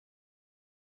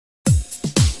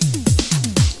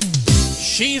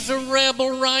She's a rebel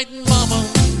riding mama.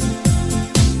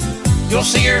 You'll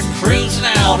see her cruising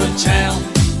out of town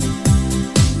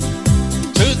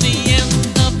to the end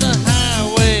of the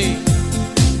highway.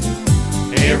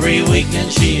 Every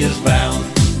weekend she is bound.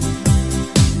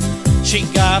 She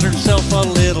got herself a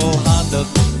little Honda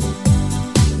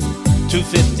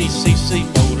 250cc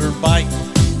motorbike,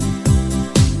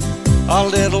 a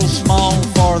little small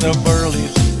for the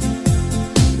burleys,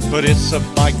 but it's a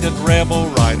bike that rebel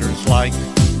riders like.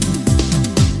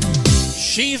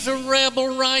 She's a rebel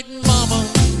riding mama.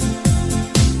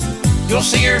 You'll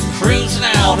see her cruising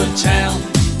out of town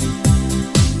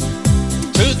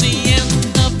to the end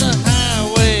of the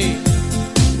highway.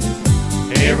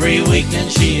 Every weekend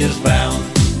she is bound.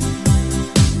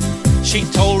 She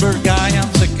told her guy,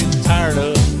 I'm sick and tired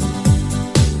of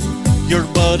your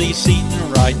buddy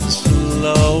seating riding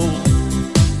slow.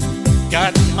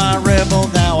 Got in my rebel,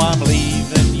 now I'm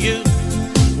leaving you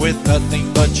with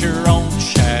nothing but your own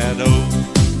shadow.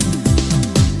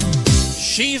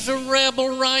 She's a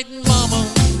rebel riding mama.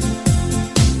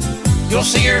 You'll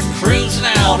see her cruising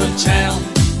out of town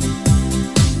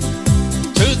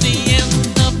to the end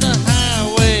of the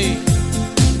highway.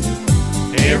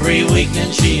 Every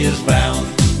weekend she is bound.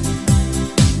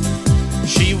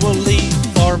 She will leave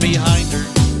far behind her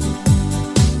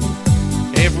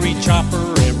every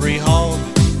chopper, every hog.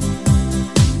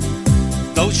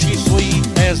 Though she's sweet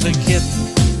as a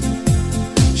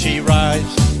kitten, she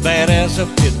rides bad as a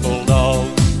pit bull dog.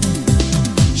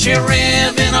 She'll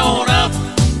rev in on up,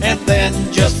 and then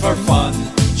just for fun,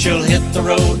 she'll hit the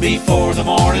road before the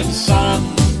morning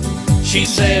sun. She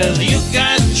says, you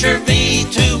got your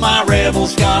V2, my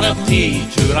rebel's got a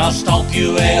P2, and I'll stomp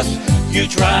you ass, you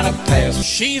try to pass.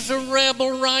 She's a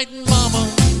rebel riding mama.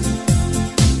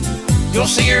 You'll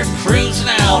see her cruising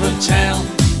out of town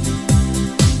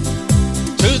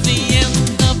to the end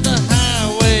of the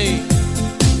highway.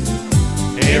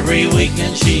 Every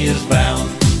weekend she is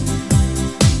bound.